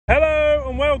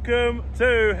welcome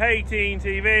to Hay Teen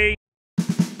TV.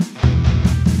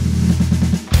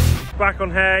 Back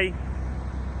on hay.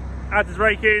 Ad is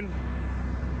raking,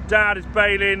 Dad is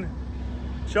baling.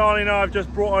 Charlie and I have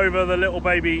just brought over the little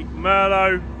baby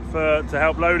Merlo to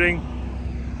help loading.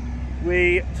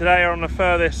 We today are on the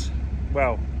furthest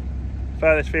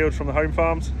field from the home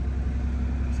farms,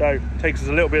 so it takes us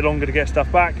a little bit longer to get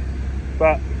stuff back,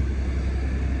 but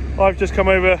I've just come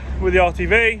over with the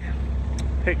RTV,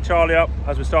 pick Charlie up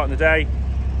as we're starting the day,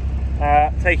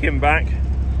 take him back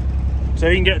so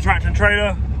he can get a tractor and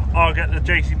trailer. I'll get the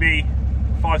JCB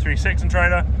 536 and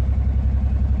trailer,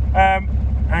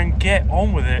 and get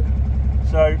on with it.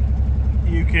 So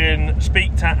you can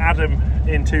speak to Adam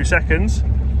in 2 seconds.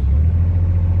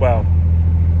 Well,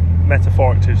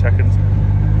 metaphoric 2 seconds.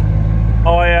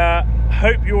 I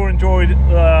hope you all enjoyed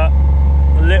the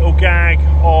little gag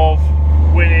of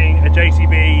winning a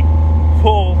JCB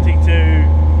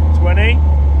 4220.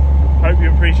 Hope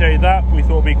you appreciated that. We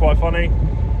thought it'd be quite funny.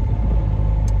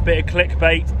 Bit of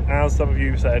clickbait, as some of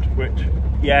you said, which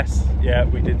yes, yeah,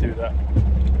 we did do that.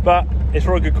 But it's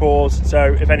for a good cause,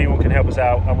 so if anyone can help us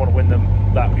out and want to win them,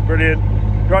 that'd be brilliant.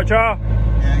 Right, Char?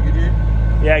 Yeah, good, you?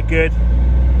 Yeah, good.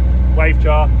 Wave,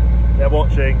 Char. They're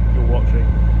watching, you're watching.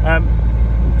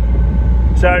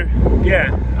 So,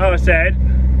 yeah, as I said,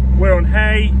 we're on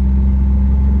hay,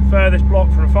 furthest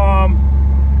block from the farm,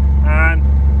 and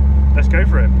let's go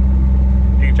for it.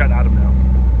 You can chat to Adam now,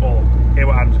 or hear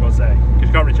what Adam's got to say, because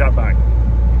you can't really chat back.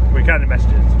 We can in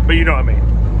messages, but you know what I mean.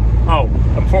 Oh,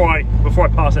 and before I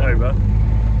pass it over,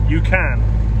 you can,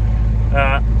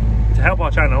 to help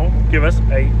our channel, give us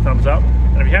a thumbs up,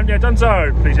 and if you haven't yet done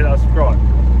so, please hit that subscribe.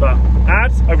 But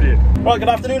ads, over to you. Right, good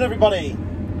afternoon everybody.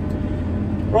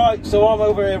 Right, so I'm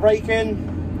over here raking.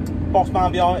 Boss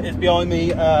man is behind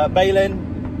me baling.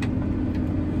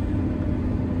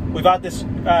 We've had this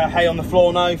hay on the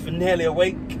floor now for nearly a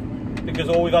week, because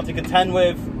all we've had to contend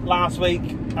with last week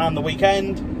and the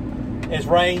weekend is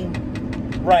rain,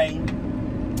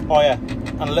 oh yeah,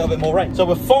 and a little bit more rain. So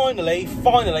we're finally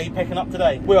picking up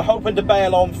today. We were hoping to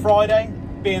bail on Friday,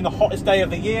 being the hottest day of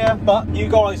the year, but you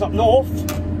guys up north,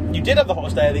 you did have the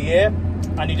hottest day of the year,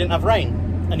 and you didn't have rain,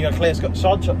 and you had clear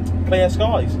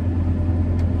skies.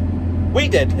 We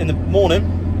did in the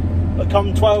morning, but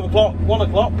come 12 o'clock, 1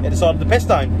 o'clock, it decided to piss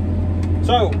down.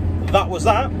 So that was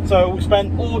that. So we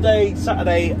spent all day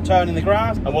Saturday turning the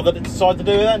grass, and what did it decide to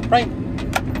do then? Rain.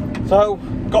 So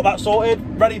got that sorted,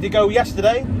 ready to go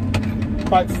yesterday,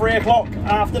 about 3 o'clock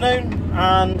afternoon,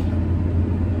 and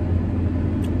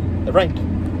it rained.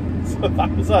 So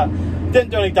that was that. Didn't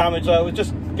do any damage though, it was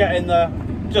just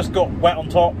just got wet on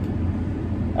top.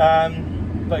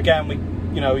 But again,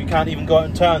 you can't even go out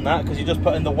and turn that, because you just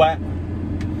put in the wet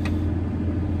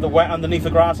underneath the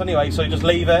grass anyway, so you just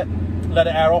leave it, let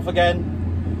it air off again.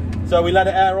 So we let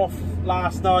it air off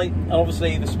last night, and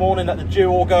obviously this morning let the dew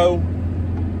all go,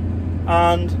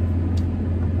 and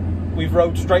we've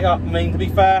rode straight up. I mean, to be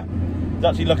fair, it's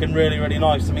actually looking really, really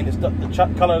nice. I mean, the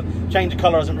change of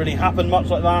colour hasn't really happened much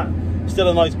like that. Still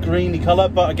a nice greeny colour,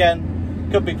 but again,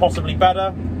 could be possibly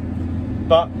better.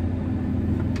 But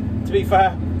to be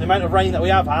fair, the amount of rain that we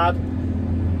have had,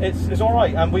 it's all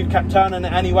right, and we've kept turning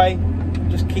it anyway.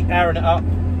 Just keep airing it up,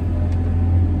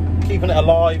 keeping it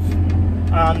alive,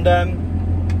 and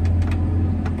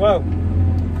well,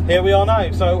 here we are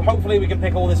now. So hopefully we can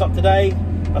pick all this up today.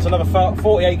 That's another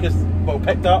 40 acres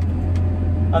picked up,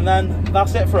 and then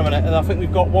that's it for a minute. And I think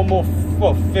we've got one more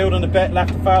field and a bit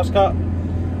left to fast cut,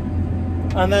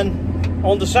 and then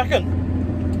on to second.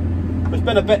 It's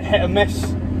been a bit hit and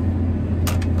miss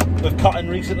with cutting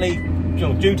recently,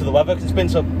 due to the weather, because it's been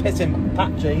so pissing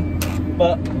patchy,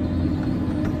 but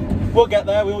we'll get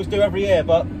there. We always do every year,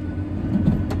 but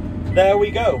there we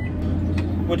go.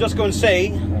 We'll just go and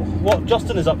see what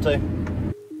Justin is up to.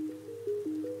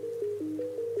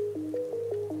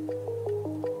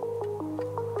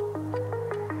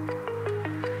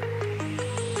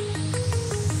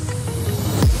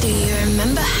 Do you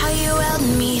remember how you held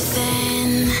me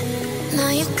then? Now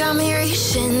you got me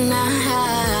reaching out.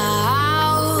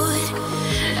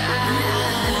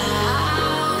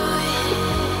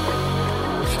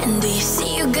 And do you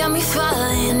see you got me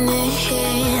falling in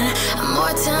more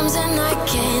times than I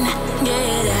can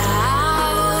get out.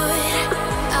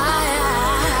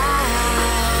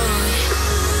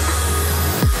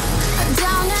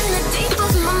 Down in the deep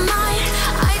of my mind,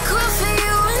 I crawl for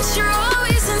you and you're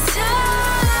always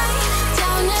inside.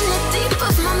 Down in the deep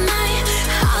of my mind,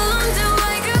 how long do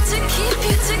I got to keep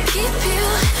you, to keep you?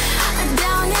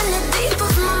 Down in the deep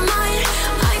of my mind,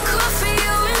 I crawl for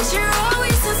you and you're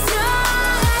always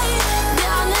inside.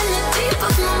 Down in the deep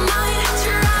of my mind,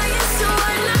 trying so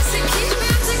hard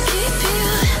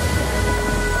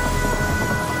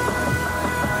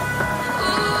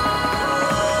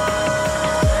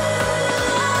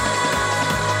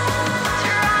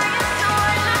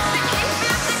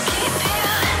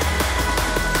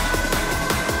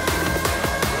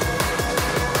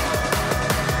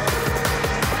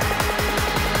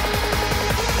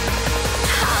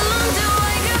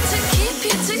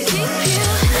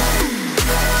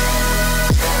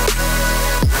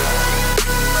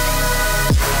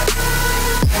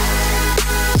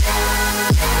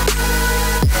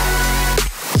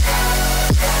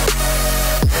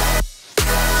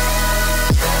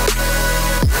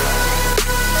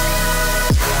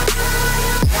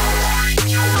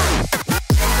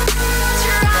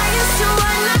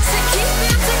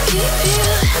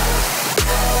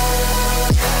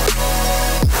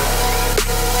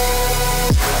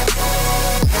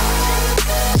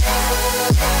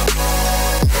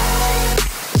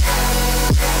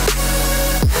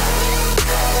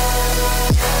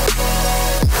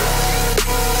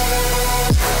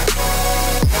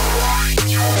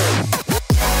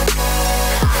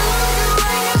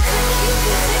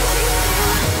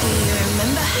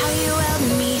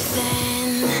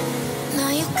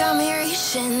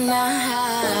Yeah.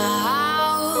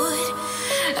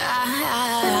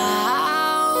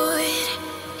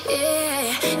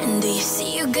 And do you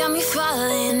see you got me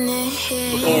falling in?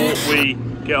 Before we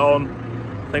get on,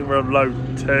 I think we're on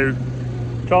load 2.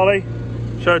 Charlie,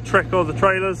 show a trick of the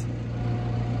trailers.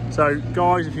 So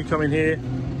guys, if you come in here.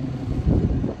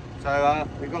 So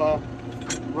we've got to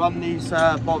run these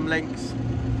bottom links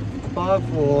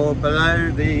above or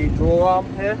below the draw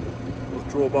arm here. Or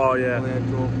drawbar, yeah. Oh, yeah,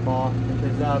 draw bar.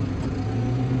 Because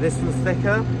this one's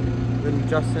thicker than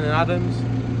Justin and Adam's.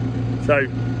 So,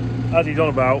 as he's on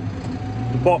about,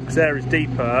 the box there is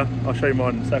deeper. I'll show you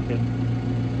mine in a second.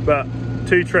 But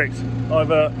 2 tricks.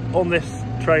 Either on this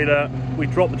trailer, we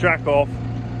drop the jack off.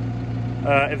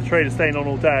 If the trailer's staying on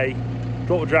all day,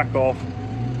 drop the jack off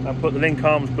and put the link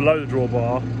arms below the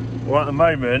drawbar. Or at the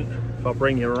moment, if I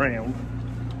bring you around,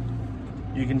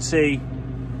 you can see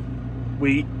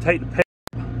we take the pin,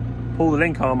 pull the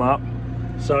link arm up,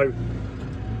 so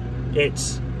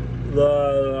it's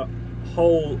the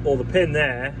hole or the pin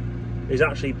there is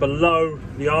actually below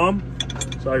the arm.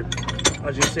 So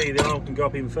as you see, the arm can go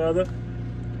up even further.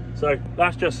 So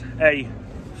that's just a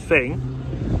thing.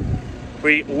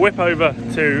 We whip over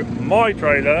to my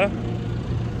trailer.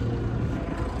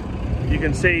 You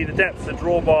can see the depth of the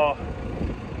drawbar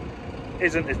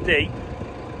isn't as deep.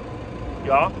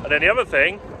 Yeah, and then the other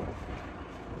thing,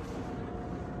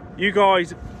 you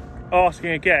guys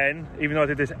asking again, even though I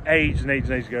did this ages and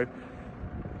ages ago,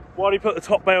 why do you put the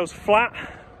top bales flat?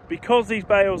 Because these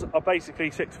bales are basically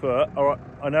 6 foot, or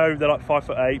I know they're like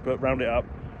 5'8", but round it up.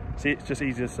 See, it's just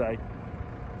easier to say.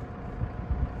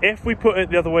 If we put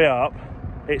it the other way up,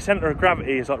 its centre of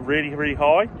gravity is like really, really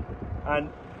high.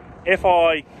 And if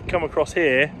I come across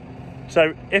here,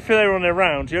 so if they were on their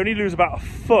rounds, you only lose about a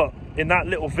foot in that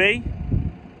little V.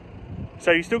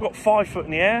 So you still got 5 foot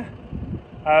in the air.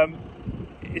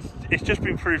 It's just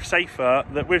been proved safer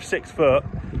that with 6 foot,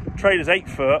 trailer's 8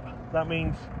 foot, that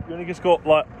means you only just got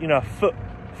like, you know, a foot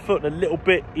and a little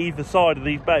bit either side of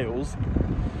these bales.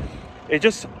 It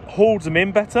just holds them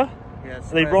in better.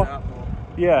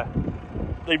 Yeah,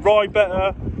 they ride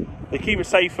better, they keep it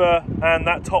safer, and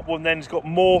that top one then's got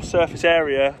more surface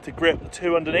area to grip the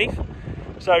 2 underneath.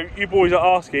 So you boys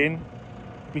are asking,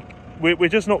 we're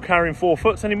just not carrying 4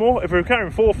 foots anymore. If we were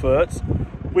carrying 4 foots,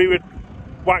 we would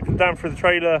whack them down through the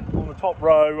trailer on the top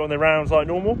row on the rounds like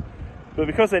normal. But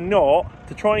because they're not,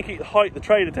 to try and keep the height of the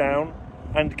trailer down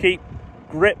and to keep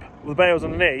grip with the bales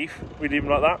underneath, we leave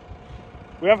them like that.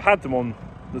 We have had them on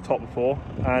the top before,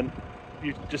 and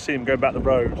you just see them going back the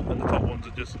road, and the top ones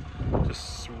are just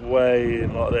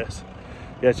swaying like this.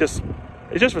 Yeah, it's just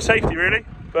for safety really,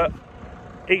 but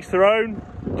each their own.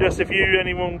 Just if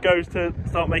anyone goes to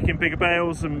start making bigger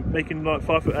bales and making like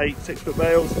 5'8", 6 foot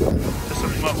bales, just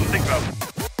something you might want to think about.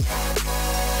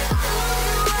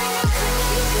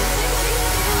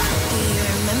 Do you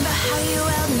remember how you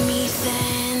held me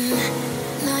then?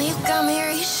 Now you got me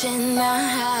reaching out.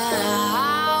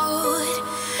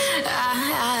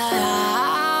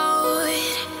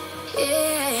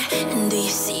 Yeah. And do you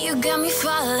see you got me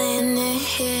falling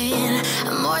in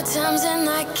more times than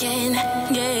I can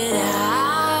get out.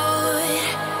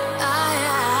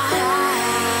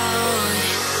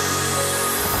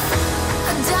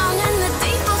 Down in the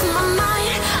deep of my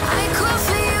mind, I crawl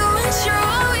for you and you're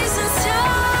always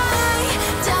inside.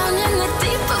 Down in the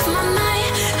deep of my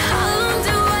mind, how long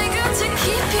do I got to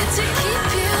keep you, to keep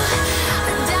you?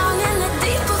 Down in the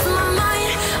deep of my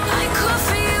mind, I crawl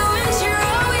for you and you're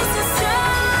always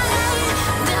inside.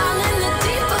 Down in the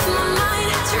deep of my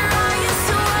mind, trying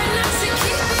so hard not to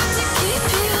keep you, to keep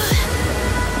you.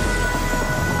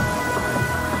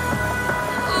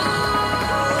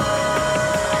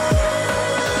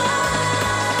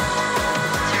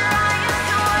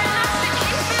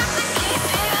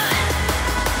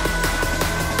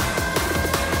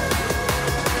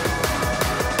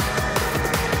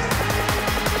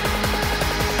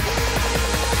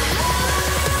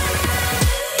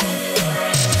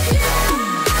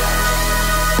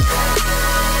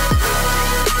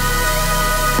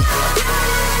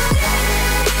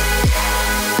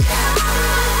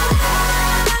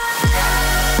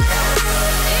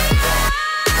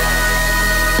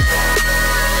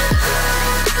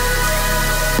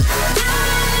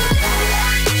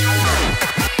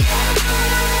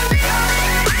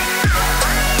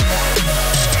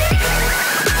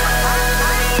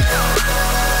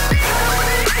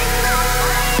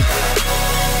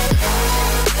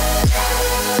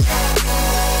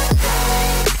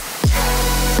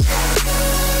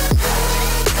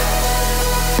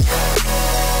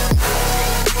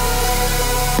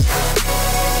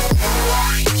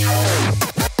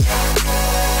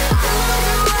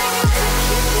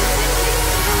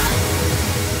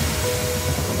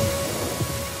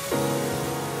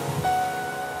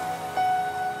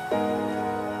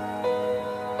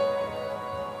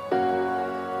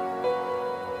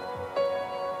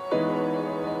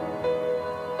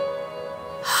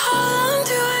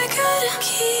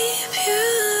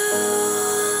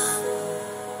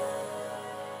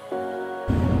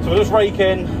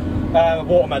 raking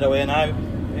water meadow here now.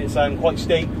 It's quite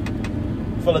steep,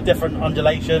 full of different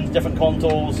undulations, different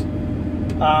contours,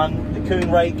 and the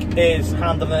Kuhn rake is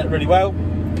handling it really well.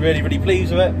 Really, really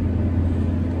pleased with it.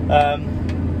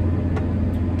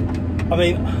 I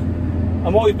mean,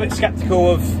 I'm always a bit sceptical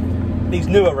of these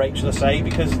newer rakes, should I say,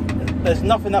 because there's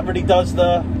nothing that really does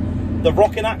the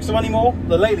rocking axle anymore.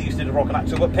 The lately used to do the rocking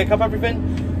axle, but pick up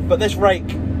everything. But this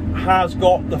rake has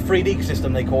got the 3D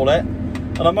system, they call it,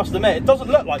 and I must admit, it doesn't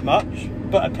look like much,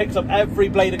 but it picks up every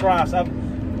blade of grass,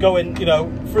 going, you know,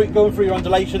 going through your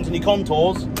undulations and your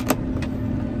contours.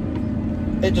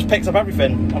 It just picks up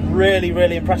everything. I'm really,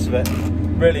 really impressed with it.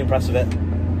 Really impressed with it.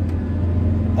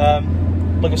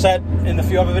 Like I said in a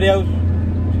few other videos,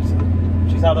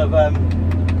 she's had a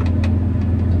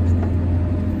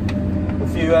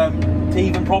few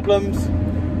teething problems,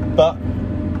 but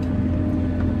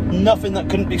nothing that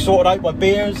couldn't be sorted out by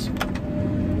beers.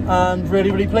 And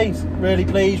really, really pleased. Really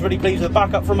pleased with the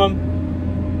backup from them.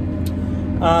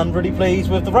 And really pleased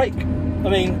with the rake. I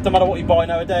mean, no matter what you buy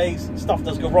nowadays, stuff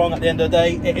does go wrong at the end of the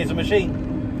day. It is a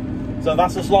machine. So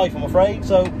that's its life, I'm afraid.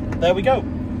 So there we go.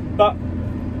 But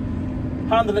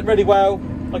handled it really well.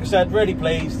 Like I said, really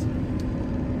pleased.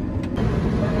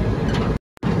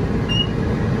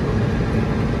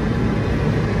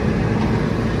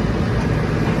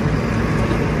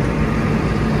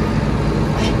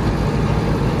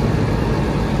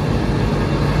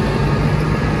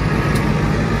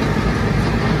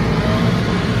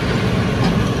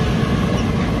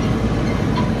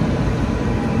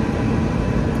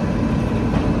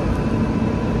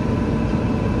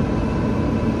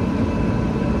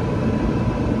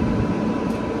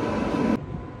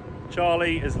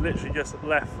 Charlie has literally just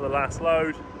left for the last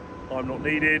load. I'm not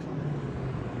needed.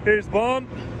 Here's the barn.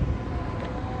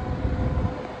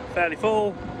 Fairly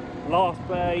full. Last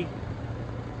bay.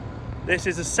 This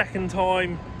is the second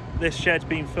time this shed's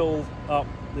been filled up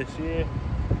this year.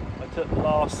 I took the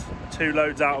last 2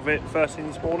 loads out of it first thing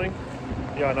this morning.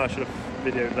 Yeah, I know I should have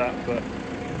videoed that, but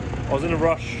I was in a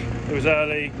rush. It was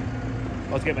early.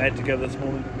 I was getting my head together this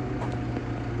morning.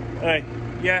 Anyway,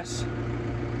 yes,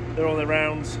 they're on their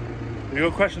rounds. If you've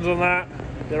got questions on that,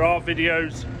 there are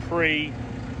videos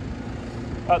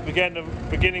at the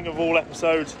beginning of all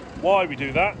episodes why we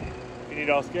do that. If you need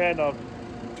to ask again, I'll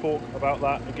talk about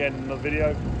that again in another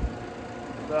video.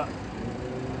 But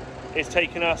it's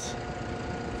taken us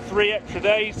 3 extra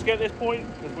days to get to this point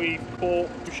because we've caught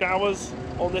showers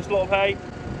on this lot of hay,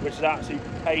 which is absolute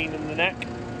pain in the neck.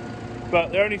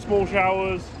 But they're only small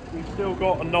showers. We've still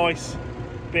got a nice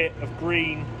bit of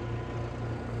green,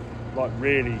 like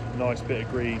really nice bit of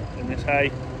green in this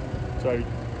hay. So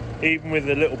even with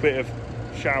a little bit of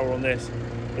shower on this,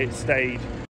 it stayed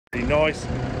really nice.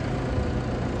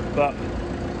 But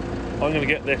I'm going to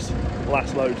get this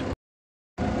last load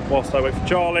whilst I wait for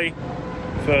Charlie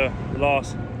for the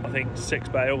last, I think, 6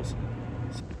 bales.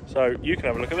 So you can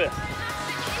have a look at this.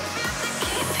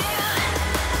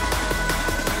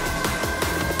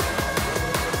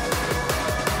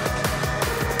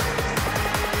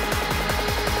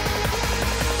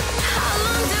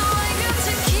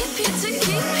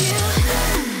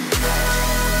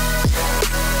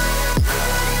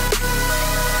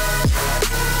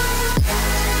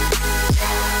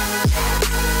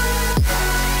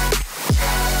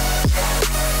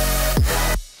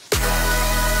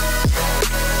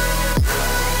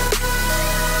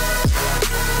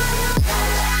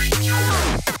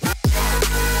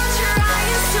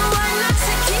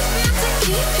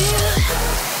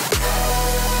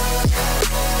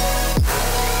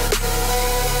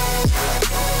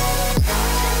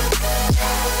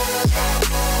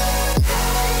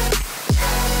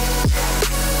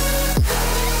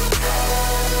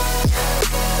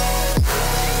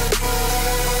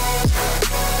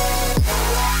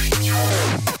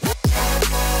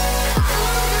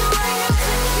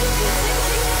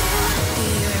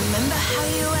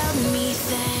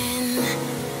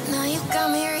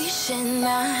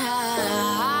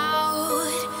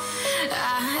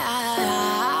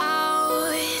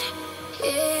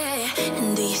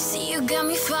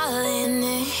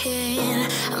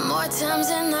 Times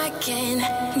and I can't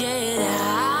get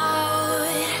out.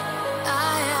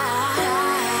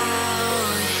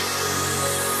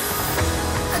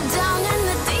 Down in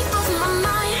the deep of my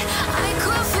mind, I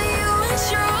call for you and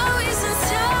you're always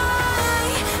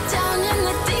inside. Down in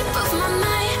the deep of my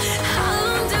mind, how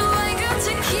long do I got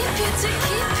to keep you, to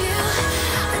keep you?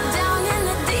 Down in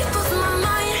the deep of my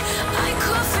mind, I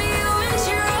call for you and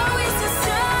you're always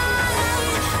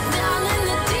inside. Down in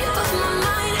the deep of my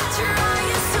mind,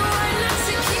 trying so hard not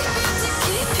to keep you, to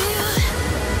keep you.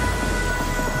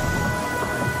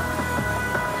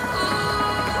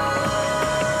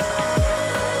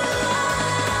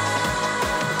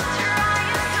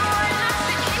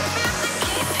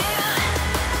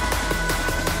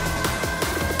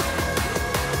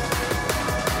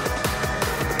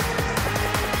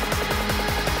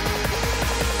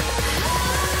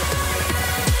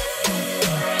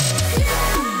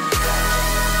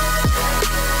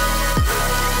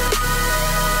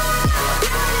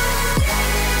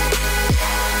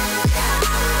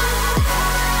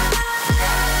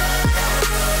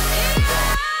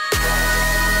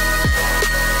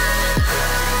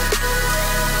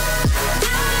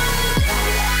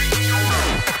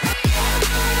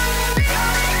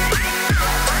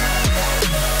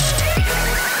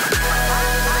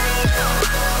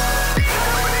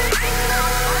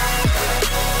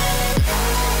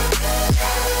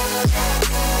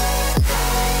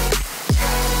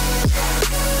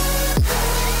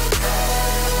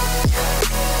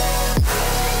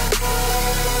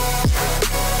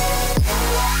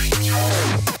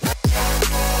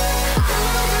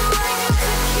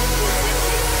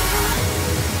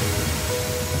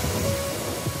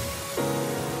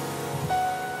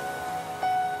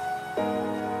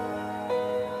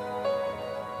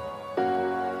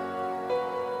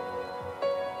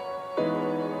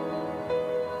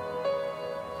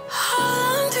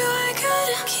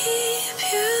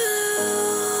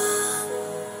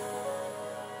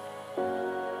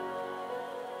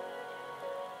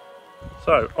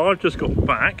 So I've just got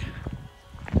back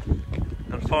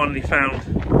and finally found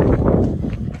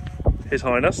His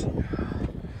Highness.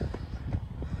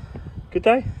 Good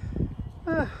day?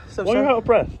 So Why are you out of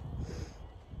breath?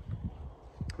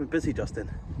 I've been busy, Justin.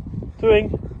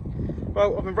 Doing?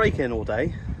 Well, I've been raking all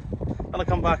day, and I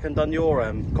come back and done your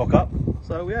cock up.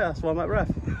 So yeah, that's why I'm at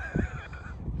ref.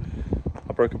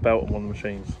 I broke a belt on one of the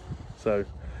machines. So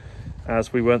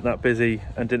as we weren't that busy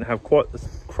and didn't have quite the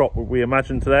crop we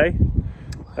imagined today,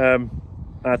 Ad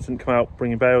didn't come out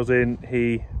bringing bales in.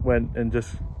 He went and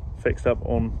just fixed up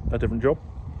on a different job.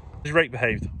 His rake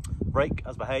behaved. Rake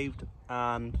has behaved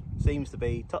and seems to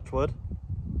be, touch wood,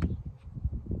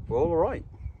 we're all alright.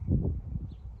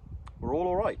 We're all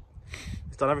alright.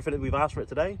 It's done everything that we've asked for it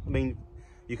today. I mean,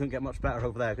 you couldn't get much better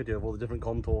over there, could you, with all the different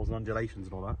contours and undulations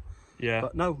and all that? Yeah.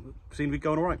 But no, seemed to be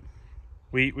going alright.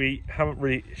 We haven't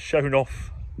really shown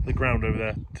off the ground over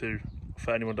there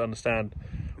for anyone to understand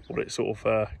what it sort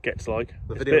of gets like.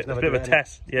 It's a bit of a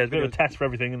test. Yeah, it's a bit of a test for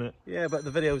everything, isn't it? Yeah, but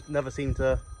the videos never seem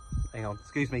to... Hang on,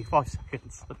 excuse me, 5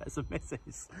 seconds. There's a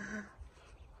missus.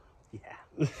 Yeah.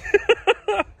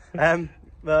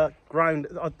 The ground,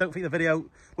 I don't think the video...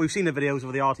 We've seen the videos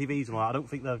of the RTVs and all that. I don't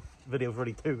think the videos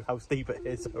really do how steep it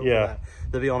is over there,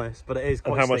 to be honest. But it is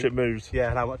quite And how steep. much it moves. Yeah,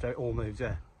 and how much it all moves,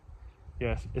 yeah.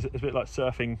 Yes, it's a bit like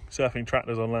surfing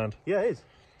tractors on land. Yeah, it is.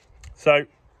 So,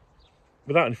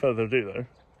 without any further ado though,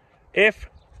 if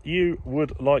you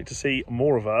would like to see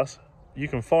more of us, you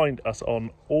can find us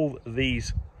on all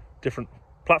these different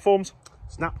platforms.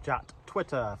 Snapchat,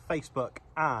 Twitter, Facebook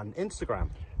and Instagram.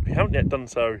 If you haven't yet done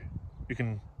so, you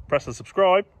can press the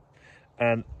subscribe.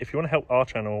 And if you want to help our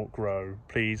channel grow,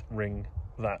 please ring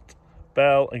that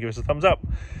bell and give us a thumbs up.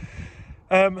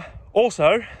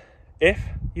 Also, if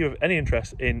you have any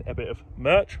interest in a bit of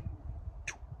merch,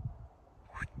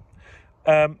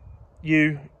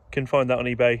 you can find that on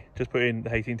eBay. Just put in the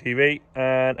Hating TV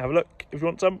and have a look if you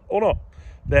want some or not.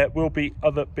 There will be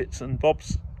other bits and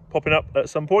bobs popping up at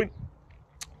some point,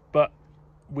 but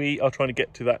we are trying to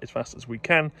get to that as fast as we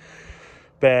can.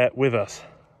 Bear with us.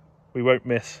 We won't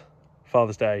miss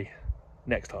Father's Day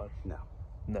next time. No.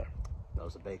 That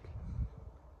was a big...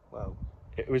 Well...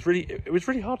 It was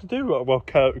really hard to do while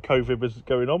COVID was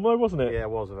going on, though, wasn't it? Yeah, it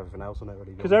was with everything else, wasn't it?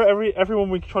 Really, because everyone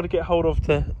we tried to get hold of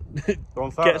to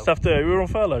get stuff to do, we were on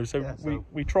furlough. So, yeah,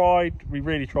 we tried, we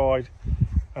really tried,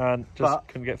 and just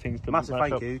couldn't get things to massive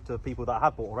thank you to people that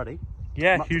have bought already.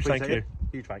 Yeah, huge thank you.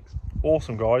 Huge thanks.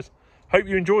 Awesome, guys. Hope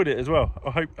you enjoyed it as well.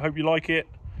 I hope you like it.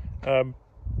 Hope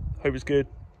it's good.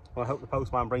 Well, I hope the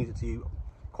postman brings it to you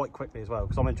quite quickly as well,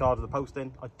 because I'm in charge of the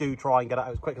posting. I do try and get it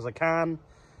out as quick as I can.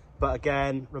 But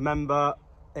again, remember,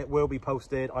 it will be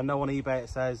posted. I know on eBay it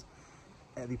says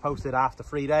it'll be posted after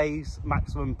 3 days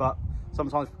maximum, but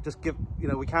sometimes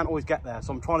we can't always get there.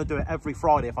 So I'm trying to do it every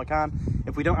Friday if I can.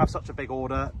 If we don't have such a big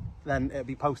order, then it'll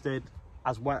be posted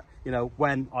as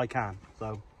when I can.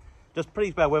 So just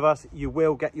please bear with us. You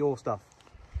will get your stuff.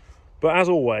 But as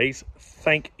always,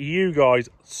 thank you guys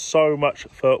so much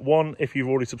for, one, if you've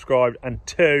already subscribed, and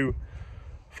two,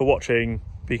 for watching,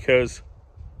 because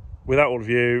without all of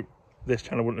you, this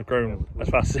channel wouldn't have grown as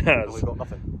fast as it has. We've got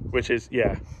nothing. Which is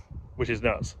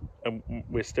nuts. And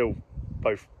we're still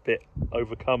both a bit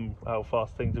overcome how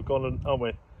fast things have gone, aren't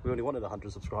we? We only wanted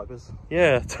 100 subscribers.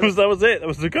 Yeah, that was it. That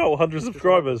was the goal, 100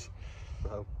 subscribers.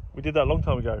 So, we did that a long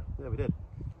time ago. Yeah, we did.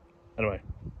 Anyway,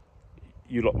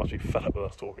 you lot must be fed up with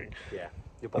us talking. Yeah.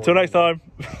 Until next time.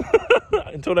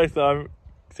 Until next time.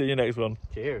 See you next one.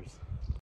 Cheers.